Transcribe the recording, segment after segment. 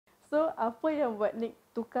So, apa yang buat Nick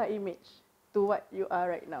tukar image to what you are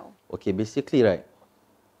right now? Okay, basically, right,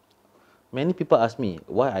 many people ask me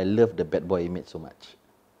why I love the bad boy image so much.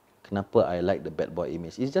 Kenapa I like the bad boy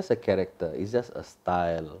image? It's just a character. It's just a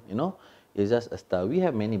style, you know. It's just a style. We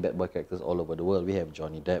have many bad boy characters all over the world. We have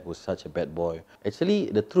Johnny Depp, who's such a bad boy. Actually,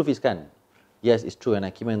 the truth is, kan, yes, it's true. When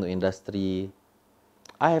I came into industry,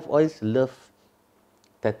 I have always loved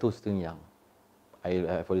tattoos since young. I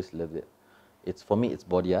have always loved it. It's for me, it's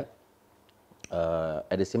body art.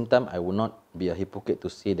 At the same time, I would not be a hypocrite to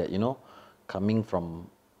say that, you know, coming from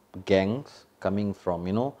gangs, coming from,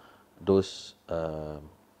 you know, those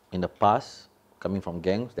in the past, coming from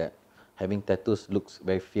gangs, that having tattoos looks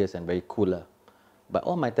very fierce and very cool lah. But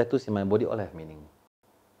all my tattoos in my body all have meaning.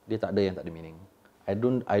 Dia tak ada yang tak ada meaning. I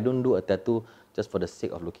don't do a tattoo just for the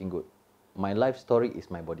sake of looking good. My life story is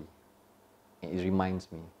my body. It reminds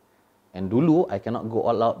me. And dulu I cannot go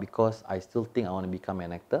all out because I still think I want to become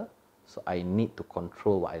an actor. So I need to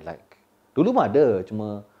control what I like. Dulu pun ada,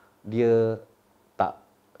 cuma dia tak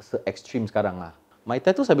se-extreme sekarang lah. My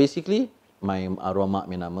tattoos are basically my arwah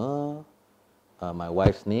mak punya nama, my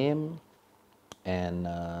wife's name, and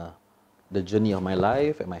the journey of my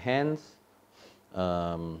life and my hands.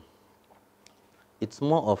 It's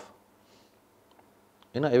more of,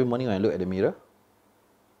 you know, every morning when I look at the mirror,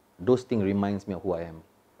 those things reminds me of who I am.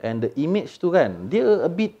 And the image tu kan, dia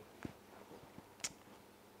a bit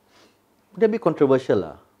controversial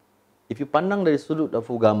lah. If you pandang dari sudut of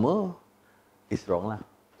agama, it's wrong lah.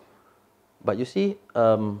 But you see,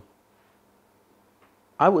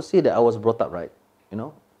 I would say that I was brought up right, you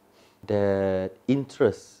know, that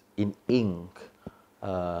interest in ink.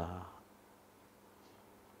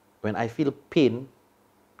 When I feel pain,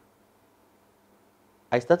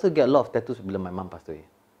 I started to get a lot of tattoos bila my mum passed away.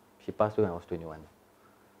 She passed away when I was 21.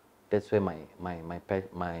 That's where my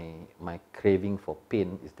craving for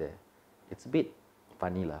pain is there. It's a bit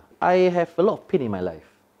funny lah. I have a lot of pain in my life,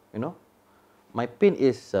 you know. My pain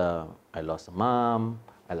is I lost a mom,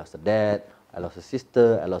 I lost a dad, I lost a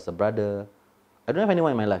sister, I lost a brother. I don't have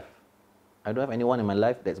anyone in my life. I don't have anyone in my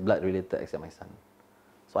life that's blood related except my son.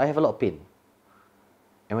 So I have a lot of pain.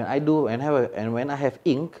 And when I have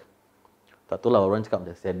ink, tak tahu lah orang cakap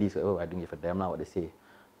the sadist, oh I don't give a damn lah what they say.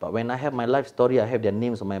 But when I have my life story, I have their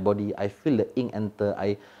names on my body, I feel the ink enter,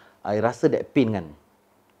 I rasa that pain kan.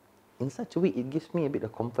 In such a way, it gives me a bit of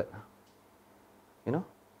comfort. You know?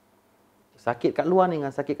 Sakit kat luar ni dengan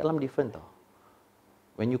sakit kat dalam different tau.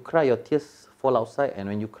 When you cry, your tears fall outside, and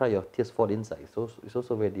when you cry, your tears fall inside. So it's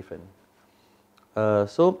also very different.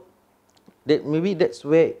 So maybe that's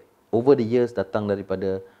where over the years datang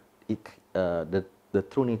daripada the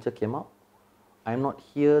true nature came out. I'm not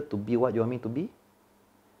here to be what you want me to be.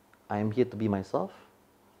 I am here to be myself.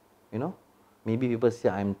 You know? Maybe people say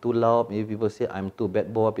I'm too loud, maybe people say I'm too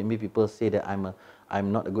bad boy, maybe people say that I'm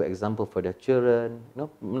not a good example for their children, you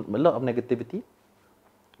know, a lot of negativity.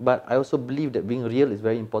 But I also believe that being real is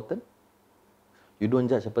very important. You don't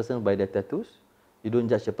judge a person by their tattoos. You don't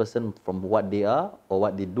judge a person from what they are or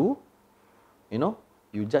what they do. You know,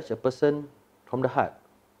 you judge a person from the heart.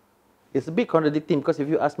 It's a bit contradicting because if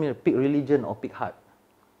you ask me to pick religion or pick heart,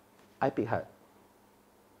 I pick heart.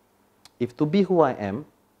 If to be who I am,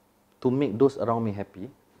 to make those around me happy,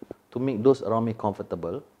 to make those around me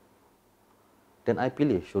comfortable, then I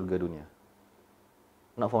pilih syurga dunia.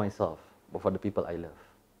 Not for myself, but for the people I love.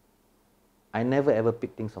 I never ever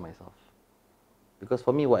pick things for myself. Because for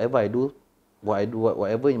me, whatever I do,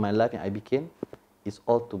 whatever in my life I became, is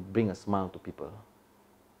all to bring a smile to people.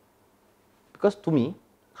 Because to me,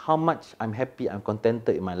 how much I'm happy, I'm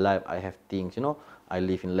contented in my life, I have things, you know, I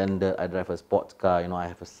live in London, I drive a sports car, you know, I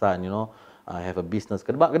have a son, you know, I have a business,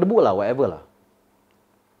 kedebuk lah, whatever lah.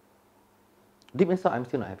 Deep inside, I'm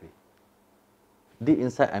still not happy. Deep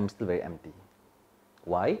inside, I'm still very empty.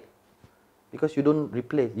 Why? Because you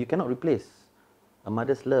cannot replace a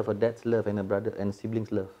mother's love, a dad's love, and a brother and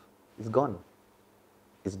sibling's love. It's gone.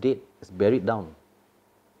 It's dead. It's buried down.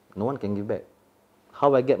 No one can give back.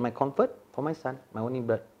 How I get my comfort? For my son, my only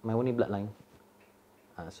bloodline.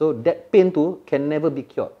 So that pain too can never be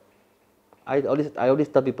cured. I always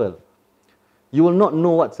tell people, you will not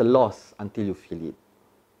know what's a loss until you feel it.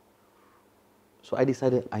 So I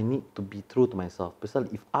decided I need to be true to myself. Because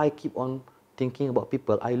if I keep on thinking about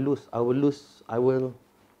people, I will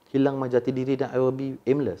hilang my jati diri dan I will be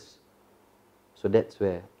aimless. So that's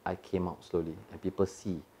where I came out slowly and people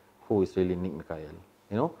see who is really Nick Mikhail.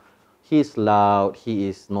 You know, he is loud, he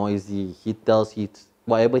is noisy,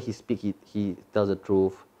 whatever he speaks, he tells the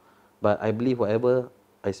truth. But I believe whatever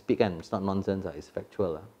I speak kan, it's not nonsense, it's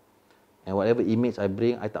factual lah. And whatever image I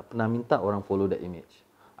bring, I tak pernah minta orang follow that image.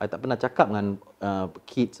 I tak pernah cakap dengan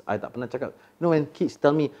kids. I tak pernah cakap. You know when kids tell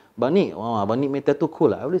me, Abang Nick punya tattoo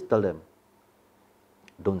cool lah. I always tell them,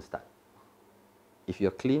 don't start. If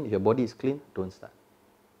you're clean, if your body is clean, don't start.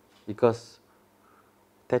 Because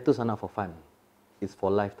tattoos are not for fun. It's for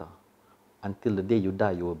life tau. Until the day you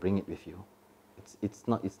die, you will bring it with you. It's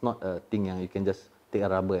not a thing yang you can just take a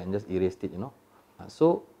rubber and just erase it, you know.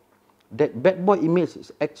 So that bad boy image is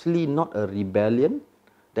actually not a rebellion.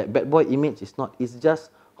 That bad boy image is not. It's just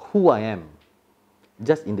who I am,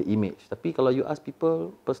 just in the image. Tapi kalau you ask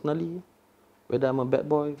people personally whether I'm a bad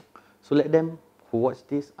boy, so let them who watch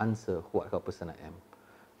this answer what kind of person I am.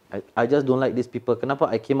 I just don't like these people. Kenapa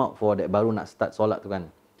I came out for that baru nak start solat tu kan?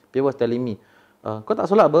 People was telling me, kau tak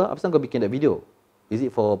solat apa? Apa sebab kau bikin that video? Is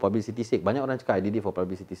it for publicity sake? Banyak orang cakap I did it for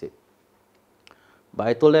publicity sake. But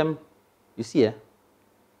I told them, you see a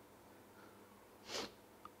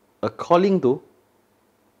calling tu,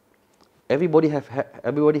 everybody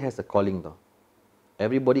has a calling tau.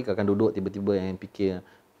 Everybody akan duduk tiba-tiba yang fikir,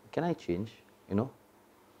 can I change? You know?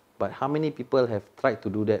 But how many people have tried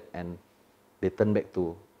to do that and they turn back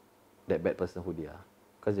to that bad person who they are?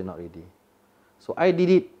 Because they're not ready. So I did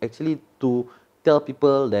it actually to tell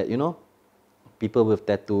people that, you know, people with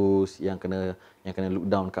tattoos yang kena look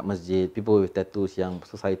down kat masjid, people with tattoos yang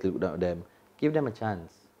society look down at them, give them a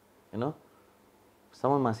chance. You know?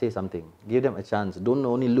 Someone must say something. Give them a chance. Don't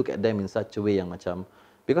only look at them in such a way yang macam,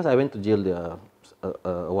 because I went to jail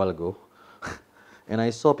a while ago and I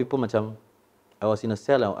saw people macam, I was in a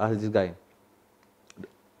cell, I asked this guy,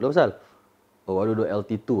 "Lo pasal?" "Oh, I duduk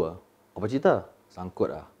LT2 ah." "Apa cerita?" "Sangkut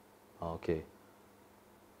ah." "Oh, okay."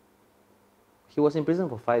 He was in prison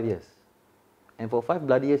for 5 years. And for 5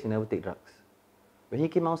 bloody years, he never take drugs. When he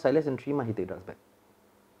came outside, less than 3 months, he take drugs back.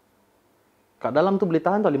 Kat dalam tu boleh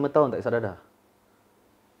tahan tau 5 tahun tak sadar dah.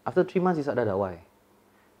 After 3 months, he sadar dah. Why?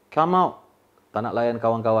 Come out, tak nak layan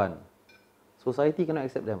kawan-kawan. Society cannot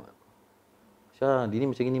accept them. Syah, dia ni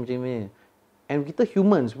macam ni, macam ni. And kita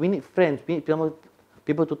humans, we need friends, we need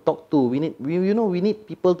people to talk to, we need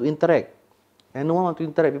people to interact. And no one want to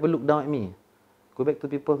interact, people look down at me. Go back to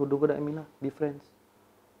people who do good at me lah, be friends.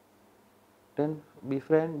 Then, be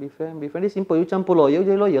friend. It's simple, you campur lawyer,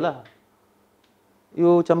 jadi lawyer lah.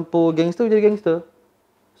 You campur gangster, jadi gangster.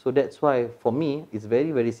 So that's why, for me, it's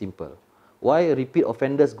very, very simple. Why repeat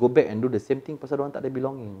offenders go back and do the same thing? Pasal orang tak ada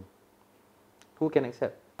belonging. Who can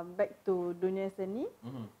accept? Back to dunia seni,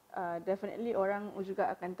 definitely orang juga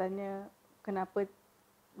akan tanya kenapa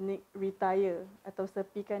Nick retire atau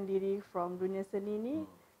sepikan diri from dunia seni ni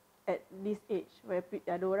at this age. Where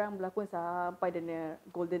ada orang berlakon sampai dia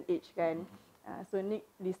golden age kan. So Nick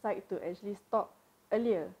decide to actually stop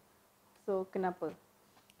earlier. So kenapa?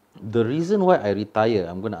 The reason why I retire,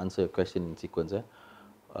 I'm going to answer your question in sequence.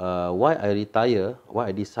 Why I retire, why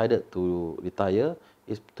I decided to retire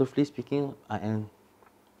is, truthfully speaking, I am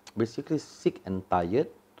basically sick and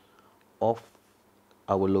tired of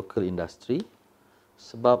our local industry.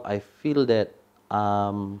 Sebab I feel that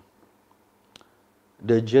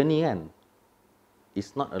the journey kan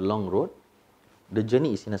is not a long road. The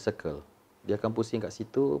journey is in a circle. Dia akan pusing kat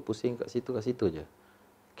situ je.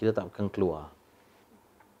 Kita tak akan keluar.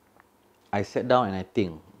 I sat down and I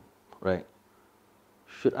think, right,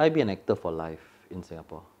 should I be an actor for life in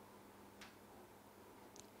Singapore?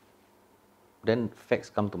 Then facts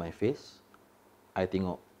come to my face, I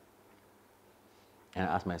tengok, and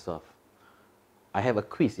I ask myself, I have a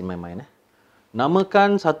quiz in my mind.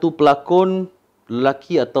 Namakan satu pelakon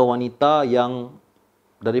lelaki atau wanita yang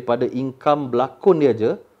daripada income berlakon dia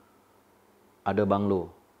je, ada banglo,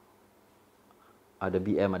 ada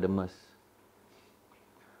BM, ada Merc.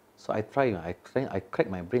 So I crack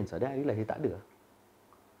my brains. Then I realize tak ada.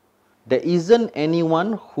 There isn't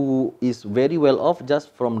anyone who is very well off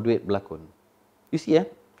just from duit berlakon. You see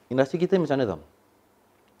industri kita macam mana tau?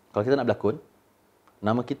 Kalau kita nak berlakon,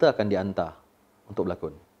 nama kita akan dihantar untuk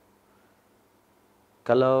berlakon.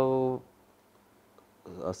 Kalau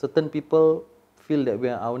certain people feel that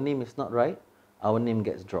our name is not right, our name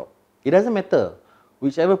gets dropped. It doesn't matter.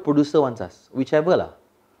 Whichever producer wants us. Whichever lah.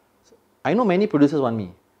 I know many producers want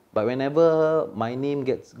me. But whenever my name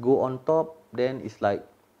go on top, then it's like,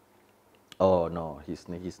 oh no, he's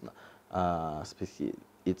not.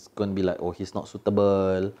 It's going to be like, oh, he's not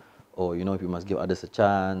suitable. Or you know, if you must give others a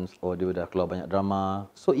chance. Or dia dah keluar banyak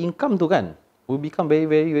drama. So income tu kan will become very,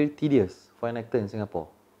 very, very tedious for an actor in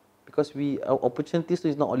Singapore. Because our opportunities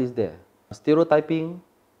tu is not always there. Stereotyping.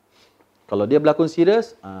 Kalau dia berlakon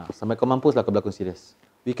serius, sampai kau mampus lah kau berlakon serius.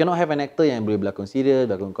 We cannot have an actor yang boleh berlakon serius,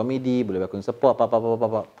 berlakon komedi, boleh berlakon support,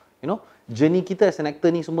 apa. You know, journey kita as an actor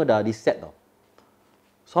ni semua dah di set tau.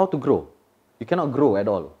 So how to grow? You cannot grow at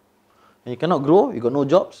all. And you cannot grow, you got no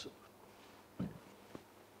jobs.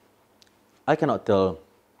 I cannot tell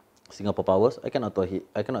Singapore Powers, I cannot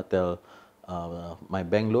tell my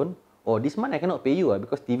bank loan, this month I cannot pay you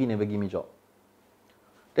because TV never give me job.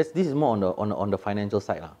 This is more on the financial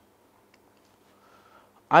side.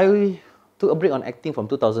 I took a break on acting from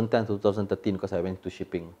 2010 to 2013 because I went to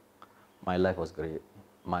shipping. My life was great.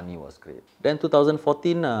 Money was great. Then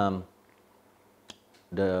 2014,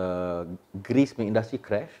 the grease industry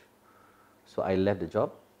crashed. So I left the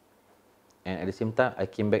job. And at the same time, I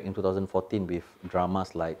came back in 2014 with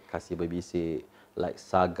dramas like Kasih Berbisik, like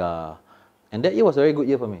Saga. And that year was a very good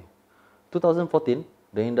year for me. 2014,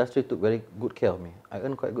 the industry took very good care of me. I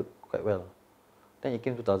earned quite well. Then it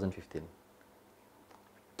came 2015.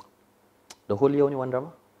 The whole year only one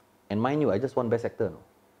drama. And mind you, I just won Best Actor. No?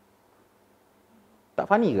 Tak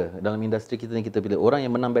funny ke dalam industri kita ni, kita bila orang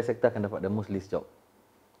yang menang Best Actor akan dapat the most least job?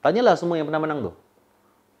 Tanyalah semua yang pernah menang tu.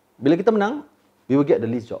 Bila kita menang, we will get the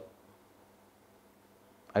least job.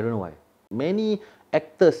 I don't know why. Many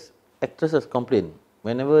actresses complain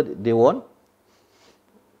whenever they won,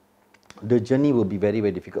 the journey will be very,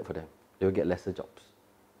 very difficult for them. They will get lesser jobs.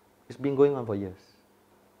 It's been going on for years.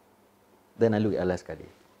 Then I look at Alas Kadi.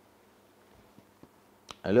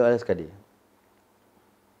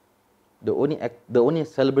 The only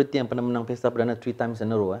celebrity yang pernah menang Pesta Perdana 3 times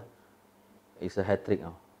in a row is a hat trick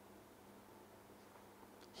now.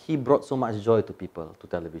 He brought so much joy to people, to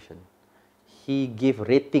television. He gave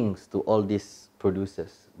ratings to all these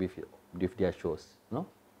producers with their shows. No?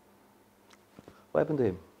 What happened to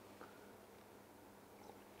him?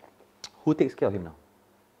 Who takes care of him now?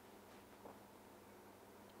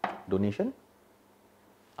 Donation?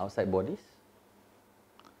 Outside bodies?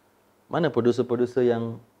 Mana producer-producer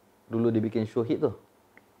yang dulu dia bikin show hit tu?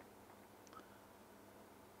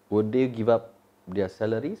 Would they give up their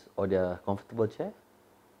salaries or their comfortable chair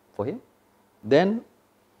for him? Then,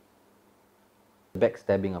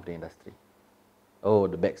 backstabbing of the industry.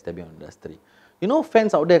 Oh, the backstabbing of the industry. You know,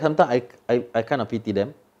 fans out there, sometimes I kind of pity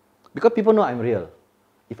them. Because people know I'm real.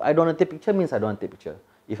 If I don't want to take picture, means I don't want to take picture.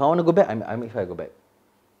 If I want to go back, I make sure I go back.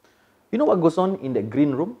 You know what goes on in that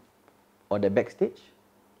green room? Or the backstage?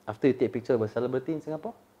 After you take picture of a celebrity in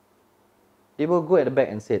Singapore? They will go at the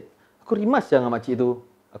back and say, aku rimas dengan makcik tu.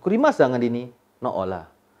 Aku rimas dengan dia ni. Not all lah.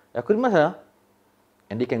 Aku rimas lah.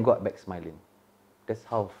 And they can go back smiling. That's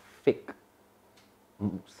how fake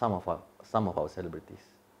some of our celebrities.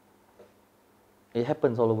 It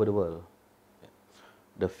happens all over the world.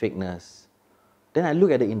 The fakeness. Then I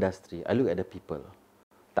look at the industry, I look at the people.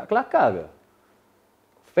 Tak kelakar ke?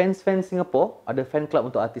 Fans Singapore ada fan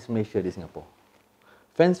club untuk artis Malaysia di Singapore.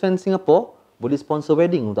 Fans Singapore boleh sponsor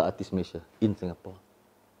wedding untuk artis Malaysia in Singapore.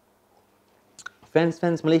 Fans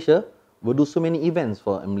Malaysia will do so many events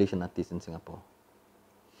for Malaysian artists in Singapore.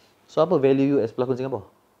 So apa value you as pelakon Singapore?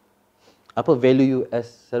 Apa value you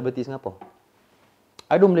as celebrity Singapore?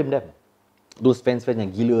 I don't blame them. Those fans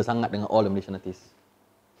yang gila sangat dengan all the Malaysian artists.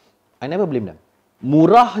 I never blame them.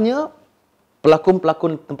 Murahnya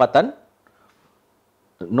pelakon-pelakon tempatan,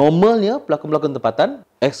 normalnya pelakon-pelakon tempatan,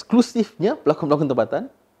 eksklusifnya pelakon-pelakon tempatan.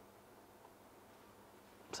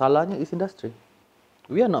 Salahnya is industry.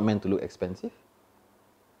 We are not meant to look expensive.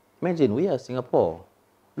 Imagine we are Singapore.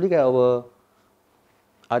 Look at our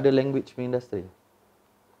other language industry.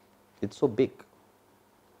 It's so big.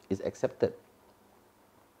 It's accepted.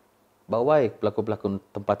 But why pelakon-pelakon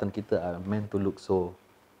tempatan kita are meant to look so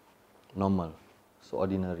normal, so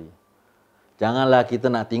ordinary? Janganlah kita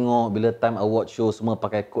nak tengok bila time award show semua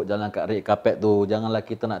pakai coat jalan kat red carpet tu. Janganlah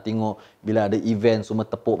kita nak tengok bila ada event semua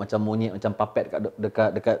tepuk macam monyet, macam puppet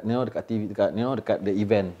dekat TV, dekat the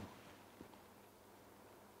event.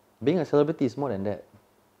 Being a celebrity is more than that.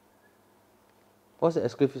 What's the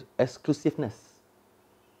exclusiveness?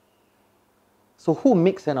 So who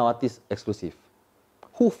makes an artist exclusive?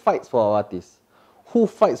 Who fights for our artists? Who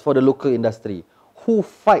fights for the local industry? Who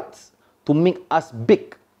fights to make us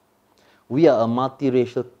big? We are a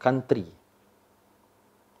multiracial country.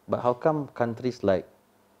 But how come countries like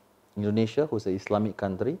Indonesia, who is an Islamic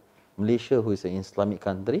country, Malaysia, who is an Islamic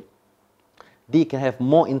country, they can have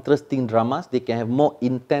more interesting dramas, they can have more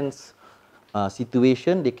intense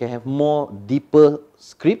situation, they can have more deeper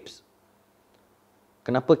scripts.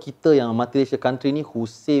 Kenapa kita yang multiracial country ni, who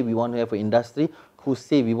say we want to have an industry, who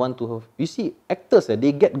say we want to have... You see, actors,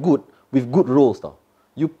 they get good with good roles tau.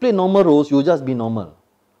 You play normal roles, you just be normal.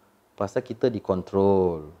 Pasal kita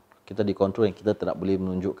dikontrol. Kita dikontrol and kita tak boleh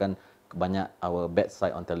menunjukkan banyak our bad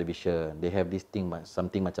side on television. They have this thing,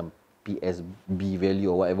 something macam PSB value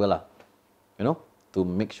or whatever lah. You know, to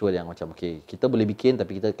make sure yang macam, okay, kita boleh bikin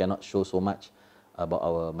tapi kita cannot show so much about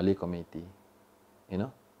our Malay community. You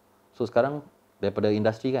know. So So sekarang daripada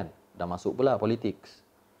industri kan, dah masuk pula politics.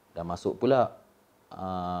 Dah masuk pula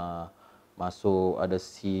masuk ada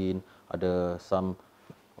scene, ada some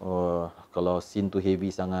kalau scene tu heavy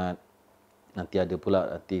sangat, nanti ada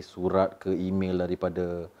pula nanti surat ke email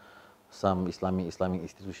daripada some Islamic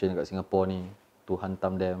institution kat Singapore ni to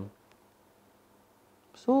hantam them.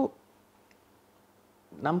 So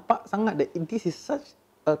nampak sangat that this is such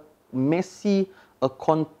a messy, a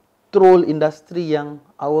control industry yang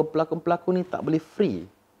our pelakon-pelakon ni tak boleh free.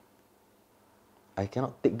 I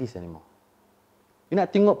cannot take this anymore. You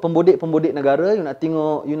nak tengok pembodik-pembodik negara, you nak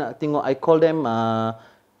tengok I call them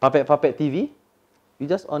puppet TV, you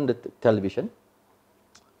just on the television,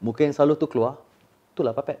 muka yang selalu tu keluar,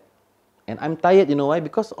 itulah puppet. And I'm tired, you know why?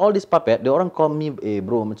 Because all this puppet, the orang call me,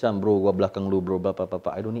 bro, macam bro, gua belakang lu, bro, blah, blah, blah,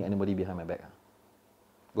 blah. I don't need anybody behind my back.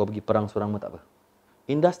 Gua pergi perang seorang pun tak apa.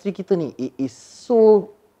 Industri kita ni, it is so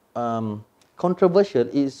controversial,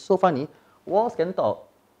 it is so funny. Walls can talk.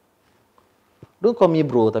 Don't call me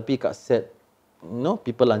bro, tapi kat set, you know,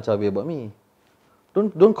 people lancar way about me.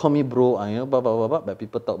 Don't call me bro, you know, blah, blah, blah, blah, but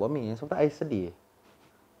people talk about me. Sometimes I sedih.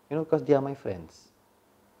 You know, because they are my friends.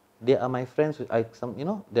 They are my friends, you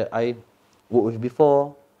know, that I worked with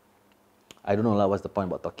before. I don't know lah, what's the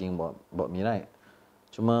point about talking about me, right?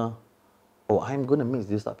 Cuma, I'm gonna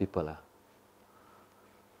mix this up people lah.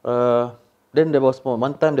 Then there was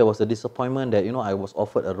one time there was a disappointment that, you know, I was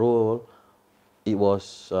offered a role. It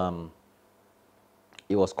was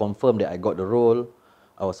confirmed that I got the role.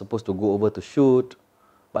 I was supposed to go over to shoot,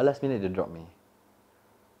 but last minute they dropped me.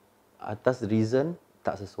 Atas reason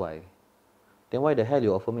tak sesuai. Then why the hell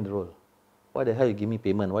you offer me the role? Why the hell you give me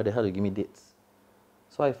payment? Why the hell you give me dates?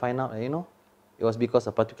 So I find out, you know, it was because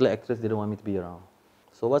a particular actress didn't want me to be around.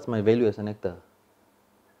 So what's my value as an actor?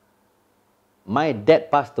 My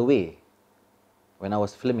dad passed away when I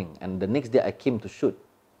was filming, and the next day I came to shoot.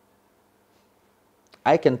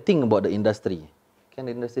 I can think about the industry. Can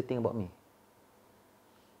the industry think about me?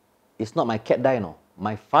 It's not my cat die, no.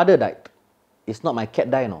 My father died. It's not my cat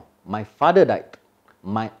die, no. My father died.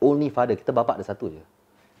 My only father. Kita bapak ada satu je.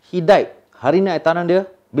 He died. Hari ni I tanam dia,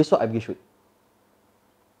 besok I pergi shoot.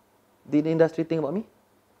 Did the industry think about me?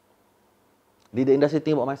 Did the industry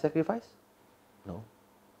think about my sacrifice? No.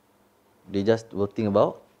 They just will think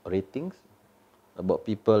about ratings, about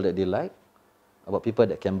people that they like, about people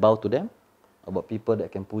that can bow to them, about people that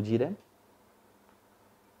can puji them.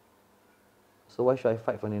 So why should I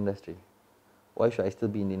fight for the industry? Why should I still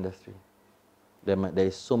be in the industry? There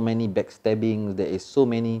is so many backstabbing, there is so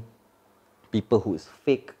many people who is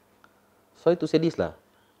fake. Sorry to say this lah,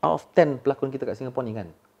 out of 10 pelakon kita kat Singapore ni kan,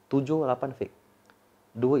 7, 8 fake.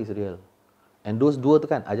 2 is real. And those 2 tu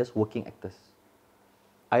kan are just working actors.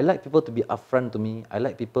 I like people to be upfront to me. I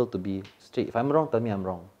like people to be straight. If I'm wrong, tell me I'm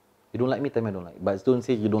wrong. You don't like me, tell me I don't like. But don't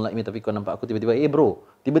say you don't like me tapi kau nampak aku tiba-tiba, bro,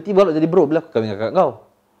 tiba-tiba nak jadi bro, bila aku kahwin dengan kakak kau.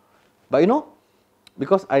 But you know,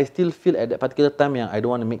 because I still feel at that particular time yang I don't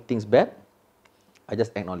want to make things bad, I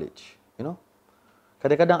just acknowledge, you know.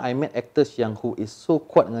 Kadang-kadang I met actors yang who is so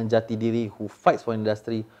kuat dengan jati diri, who fights for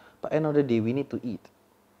industry, but end of the day, we need to eat.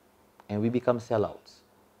 And we become sellouts.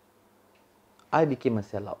 I became a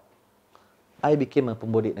sellout. I became a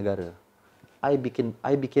pembodik negara. I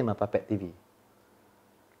became a puppet TV.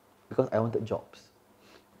 Because I wanted jobs.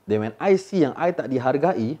 Then when I see yang I tak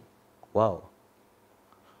dihargai, wow.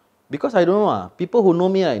 Because I don't know, people who know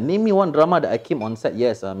me, name me one drama that I came on set,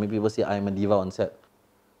 yes, maybe people say I'm a diva on set.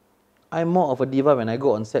 I'm more of a diva when I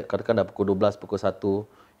go on set, kadang-kadang dah pukul 12, pukul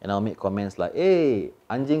 1, and I'll make comments like,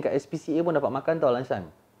 anjing kat SPCA pun dapat makan tau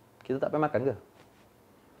lunchtime. Kita tak payah makan ke?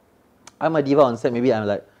 I'm a diva on set, maybe I'm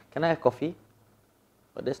like, can I have coffee?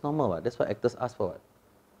 But that's normal, what? That's what actors ask for. What?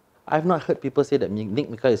 I've not heard people say that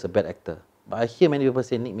Nick Mikhail is a bad actor. But I hear many people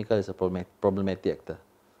say Nick Mikhail is a problematic actor.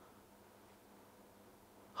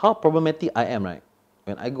 How problematic I am, right?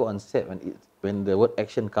 When I go on set, when the word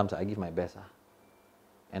action comes, I give my best.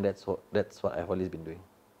 And that's what I've always been doing.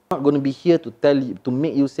 I'm not going to be here to tell you, to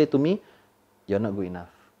make you say to me, you're not good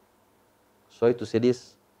enough. Sorry to say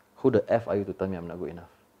this, who the F are you to tell me I'm not good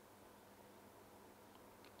enough?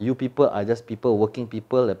 You people are just people, working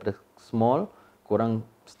people, daripada small, korang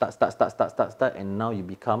start, and now you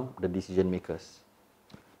become the decision makers.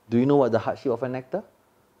 Do you know what the hardship of an actor?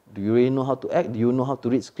 Do you really know how to act? Do you know how to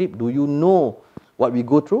read script? Do you know what we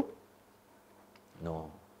go through? No.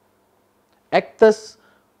 Actors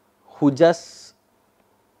who just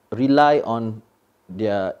rely on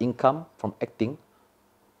their income from acting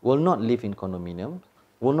will not live in condominiums,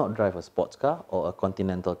 will not drive a sports car or a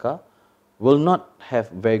continental car, will not have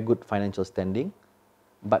very good financial standing,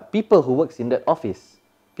 but people who works in that office,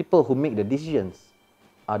 people who make the decisions,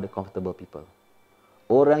 are the comfortable people.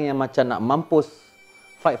 orang yang macam nak mampus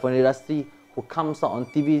fight for the industry, who comes out on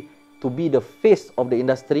TV to be the face of the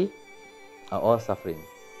industry, are all suffering.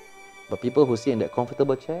 But people who sit in that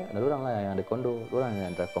comfortable chair, ada orang lah yang ada kondo, orang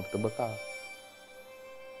yang drive comfortable car.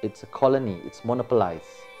 It's a colony, it's monopolized.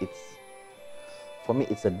 For me,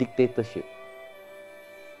 it's a dictatorship.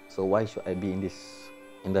 So why should I be in this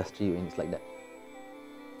industry when it's like that?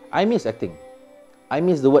 I miss acting. I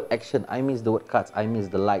miss the word action. I miss the word cuts. I miss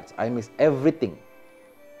the lights. I miss everything.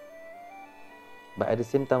 But at the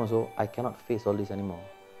same time also, I cannot face all this anymore.